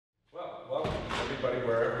everybody,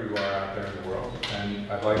 wherever you are out there in the world.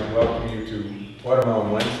 And I'd like to welcome you to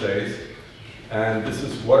Watermelon Wednesdays. And this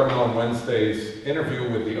is Watermelon Wednesdays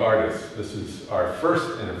interview with the artist. This is our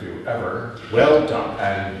first interview ever. Well done.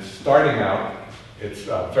 And starting out, it's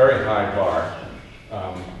a very high bar,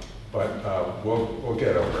 but we'll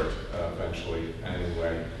get over it eventually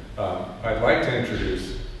anyway. I'd like to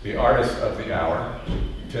introduce the artist of the hour,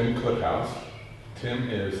 Tim Kliphuis. Tim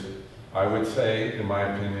is, I would say, in my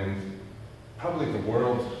opinion, probably the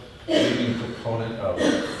world's leading proponent of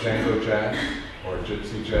Django jazz or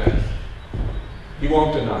gypsy jazz. He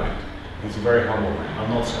won't deny it. He's a very humble man. I'm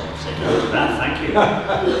not going to say no to that, thank you.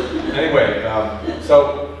 Anyway,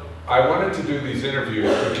 so I wanted to do these interviews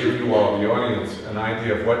to give you all, the audience, an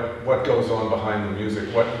idea of what goes on behind the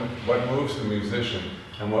music, what moves the musician,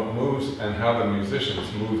 and what moves and how the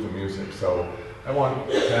musicians move the music. So I want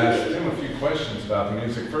to ask Tim a few questions about the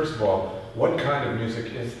music. First of all, what kind of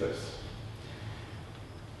music is this?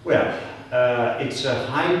 Well, it's a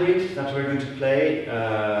hybrid that we're going to play.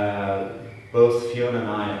 Both Fiona and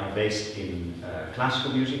I are based in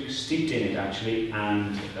classical music, steeped in it actually,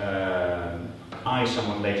 and I,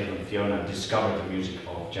 somewhat later than Fiona, discovered the music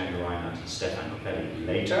of Django Reinhardt and Stefan Grappelli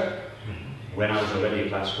later, when I was already a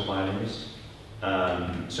classical violinist.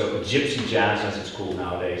 So gypsy jazz, as it's called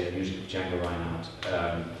nowadays, the music of Django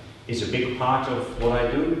Reinhardt, is a big part of what I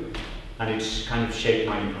do, and it's kind of shaped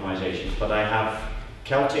my improvisations. But I have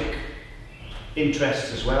Celtic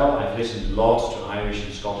interests as well. I've listened lots to Irish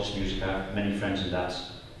and Scottish music. I have many friends in that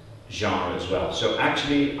genre as well. So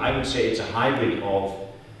actually, I would say it's a hybrid of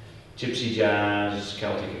gypsy jazz,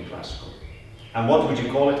 Celtic and classical. And what would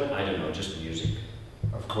you call it? I don't know, just music.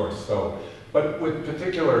 Of course, so, but with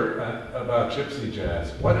particular about gypsy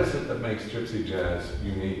jazz, what is it that makes gypsy jazz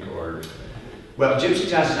unique or? Well, gypsy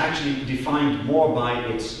jazz is actually defined more by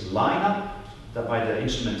its lineup, by the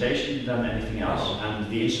instrumentation than anything else. And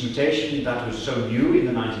the instrumentation that was so new in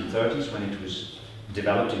the 1930s when it was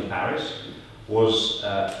developed in Paris was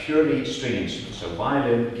purely string instruments, so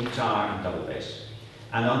violin, guitar and double bass.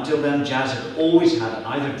 And until then jazz had always had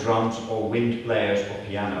either drums or wind players or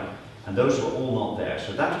piano, and those were all not there,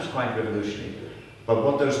 so that was quite revolutionary. But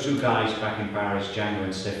what those two guys back in Paris, Django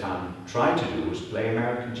and Stefan, tried to do was play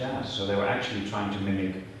American jazz, so they were actually trying to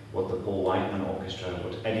mimic what the Paul Whiteman Orchestra,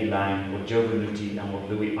 what Eddie Lang, what Joe Venuti and what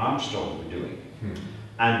Louis Armstrong were doing.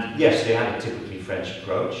 And yes, they had a typically French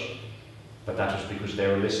approach, but that was because they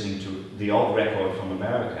were listening to the old record from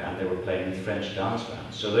America and they were playing with French dance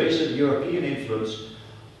bands. So there is a European influence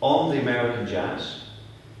on the American jazz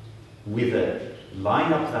with a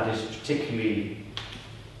lineup that is particularly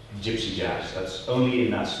gypsy jazz. That's only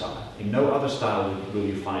in that style. In no other style will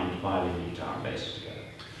you find violin, guitar and bass together.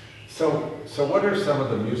 So what are some of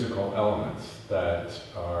the musical elements that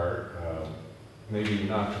are maybe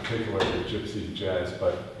not particularly gypsy jazz,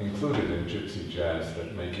 but included in gypsy jazz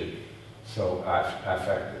that make it so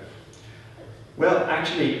affective? Well,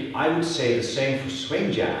 actually, I would say the same for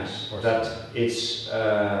swing jazz, that it's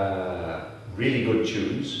really good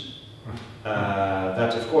tunes.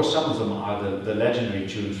 That, of course, some of them are the legendary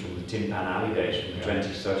tunes from the Tin Pan Alley days, from the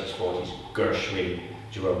 20s, 30s, 40s, Gershwin,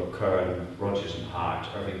 Jerome Kern, Rodgers and Hart,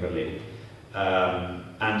 Irving Berlin.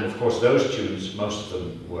 And of course those tunes, most of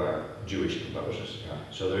them were Jewish composers. Yeah.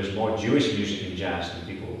 So there is more Jewish music in jazz than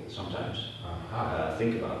people sometimes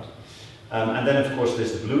think about. And then of course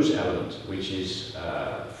there's the blues element, which is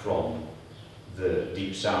from the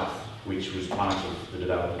Deep South, which was part of the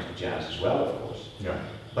development of jazz as well, of course. Yeah.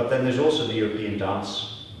 But then there's also the European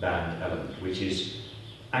dance band element, which is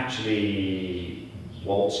actually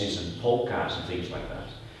waltzes and polkas and things like that.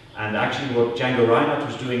 And actually what Django Reinhardt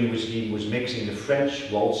was doing was he was mixing the French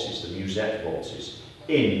waltzes, the musette waltzes,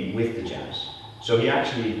 in with the jazz. So he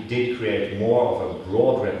actually did create more of a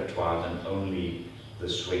broad repertoire than only the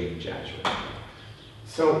swing jazz repertoire.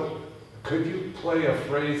 So could you play a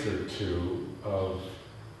phrase or two of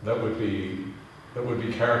that would be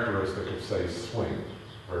characteristic of, say, swing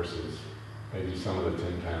versus maybe some of the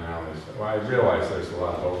Tin Pan Alleys? Well, I realize there's a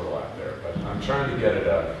lot of overlap there, but I'm trying to get at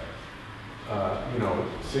a,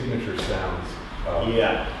 signature sounds.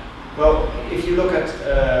 Yeah. Well, if you look at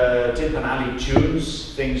Tin Pan Alley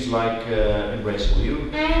tunes, things like Embrace Will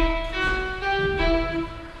You,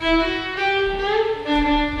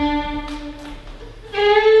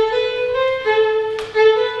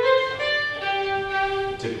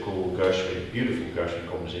 typical Gershwin, beautiful Gershwin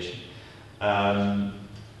composition.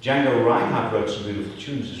 Django Reinhardt wrote some beautiful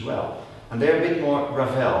tunes as well, and they're a bit more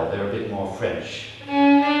Ravel, they're a bit more French.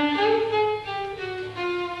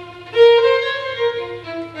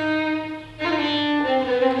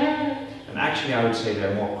 And actually I would say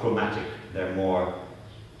they're more chromatic, they're more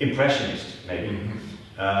impressionist, maybe.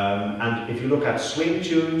 And if you look at swing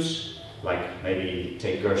tunes, like maybe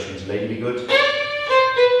take Gershwin's Lady Be Good,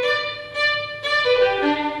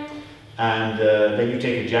 and then you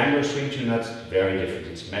take a Django swing tune, that's very different.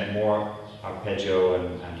 It's more arpeggio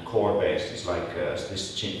and chord based. It's like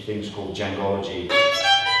this thing's called Djangology.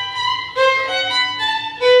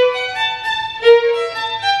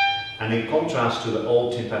 And in contrast to the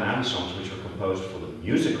old Tin Pan Alley songs, which were composed for the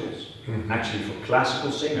musicals, actually for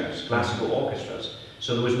classical singers, classical orchestras.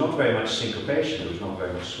 So there was not very much syncopation, there was not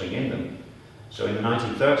very much swing in them. So in the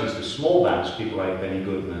 1930s, the small bands, people like Benny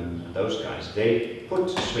Goodman and those guys, they put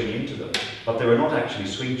swing into them, but they were not actually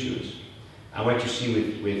swing tunes. And what you see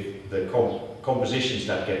with the compositions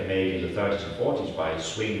that get made in the 30s and 40s by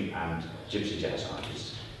swing and gypsy jazz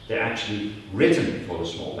artists, they're actually written for the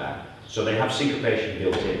small band. So they have syncopation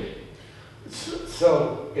built in.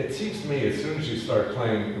 So it seems to me, as soon as you start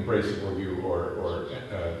playing Embrace the Boogie or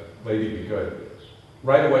Lady Be Good,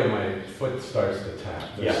 right away my foot starts to tap.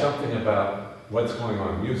 There's something about what's going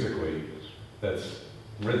on musically that's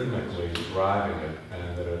rhythmically driving it,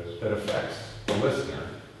 and that affects the listener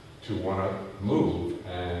to want to move.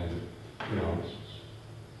 And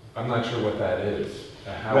I'm not sure what that is.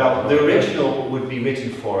 Well, the original would be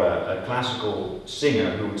written for a classical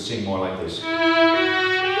singer who would sing more like this.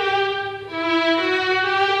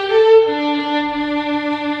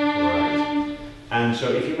 And so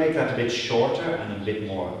if you make that a bit shorter and a bit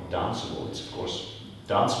more danceable, it's of course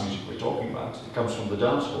dance music we're talking about, it comes from the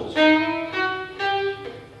dance halls.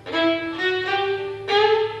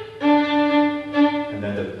 And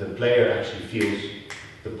then the player actually feels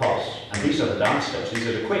the pulse. And these are the dance steps, these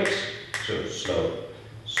are the quicks. So slow,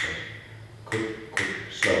 slow, quick, quick,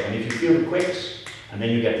 slow. And if you feel the quicks, and then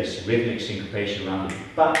you get this rhythmic syncopation around it,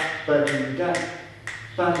 ba-ba-doo-da,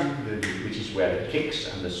 which is where the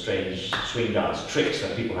kicks and the strange swing dance tricks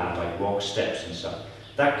that people have, like rock steps and stuff,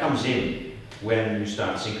 that comes in when you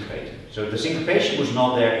start syncopating. So the syncopation was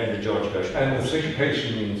not there in the George Gershwin. And the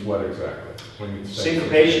syncopation means what exactly? When you say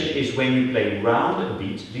syncopation is when you play round a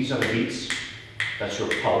beat. These are the beats. That's your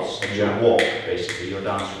pulse. That's your walk, basically, your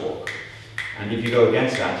dance walk. And if you go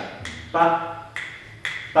against that, ba,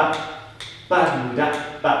 ba, ba,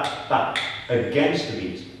 da, ba, ba, against the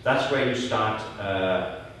beat, that's where you start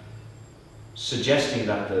suggesting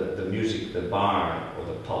that the music, the bar or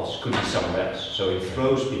the pulse could be somewhere else. So it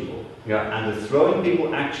throws people. And the throwing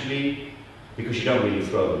people actually, because you don't really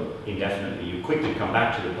throw them indefinitely, you quickly come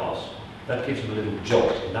back to the pulse. That gives them a little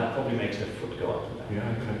jolt, and that probably makes their foot go up and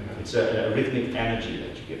down. It's a rhythmic energy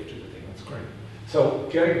that you give to the thing. That's great. So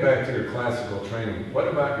getting back to your classical training, what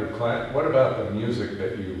about the music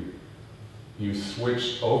that you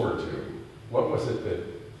switched over to? What was it that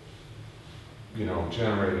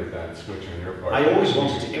generated that switch on your part? I always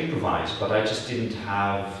wanted to improvise, but I just didn't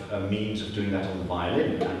have a means of doing that on the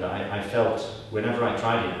violin. And I felt, whenever I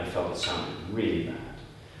tried it, I felt it sounded really bad.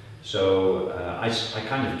 So I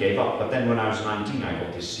kind of gave up. But then when I was 19, I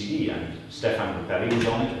got this CD, and Stefan Grappelli was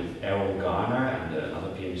on it with Errol Garner and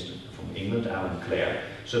another pianist from England, Alan Clare.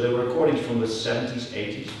 So they were recordings from the 70s,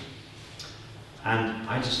 80s. And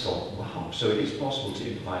I just thought, wow, so it is possible to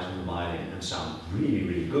improvise on the violin and sound really,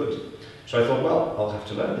 really good. So I thought, well, I'll have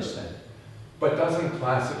to learn this then. But doesn't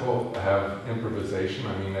classical have improvisation?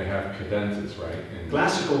 I mean, they have cadenzas, right?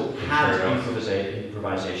 Classical had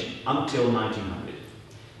improvisation until 1900.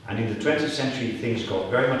 And in the 20th century, things got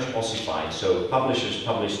very much ossified. So publishers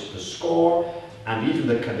published the score, and even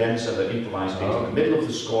the cadenza, the improvised bit in the middle of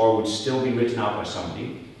the score, would still be written out by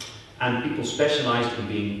somebody. And people specialized in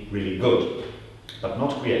being really good, but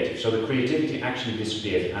not creative. So the creativity actually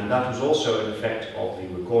disappeared, and that was also an effect of the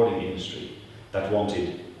recording industry that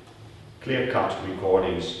wanted clear-cut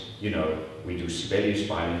recordings. We do Sibelius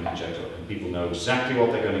violin concerto, and people know exactly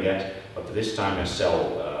what they're going to get, but this time I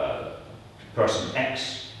sell person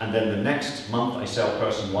X, and then the next month I sell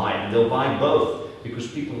person Y, and they'll buy both, because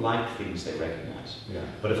people like things they recognize.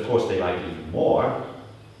 But of course they like even more,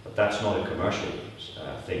 but that's not a commercial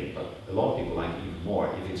thing, but a lot of people like even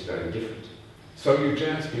more if it's very different. So you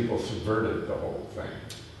jazz people subverted the whole thing.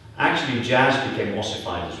 Actually, jazz became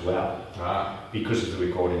ossified as well because of the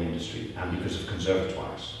recording industry and because of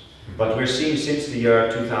conservatoires. But we're seeing since the year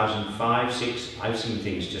 2005-06, I've seen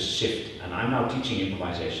things just shift, and I'm now teaching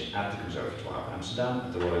improvisation at the Conservatoire of Amsterdam,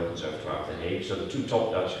 at the Royal Conservatoire of The Hague. So the two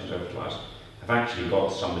top Dutch conservatoires have actually got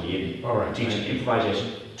somebody in teaching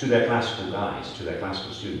improvisation to their classical guys, to their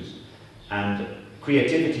classical students. And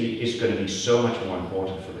creativity is going to be so much more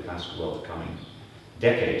important for the classical world the coming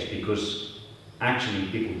decades, because actually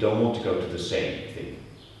people don't want to go to the same thing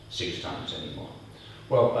 6 times anymore.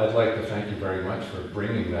 Well, I'd like to thank you very much for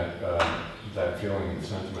bringing that that feeling and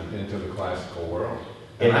sentiment into the classical world.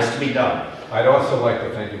 It has to be done. I'd also like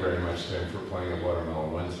to thank you very much, Tim, for playing at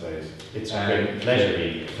Watermelon Wednesdays. It's a great pleasure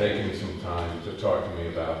being here. Taking some time to talk to me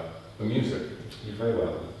about the music. You're very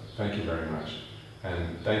welcome. Thank you very much.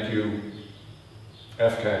 And thank you,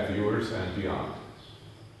 FCAT viewers and beyond.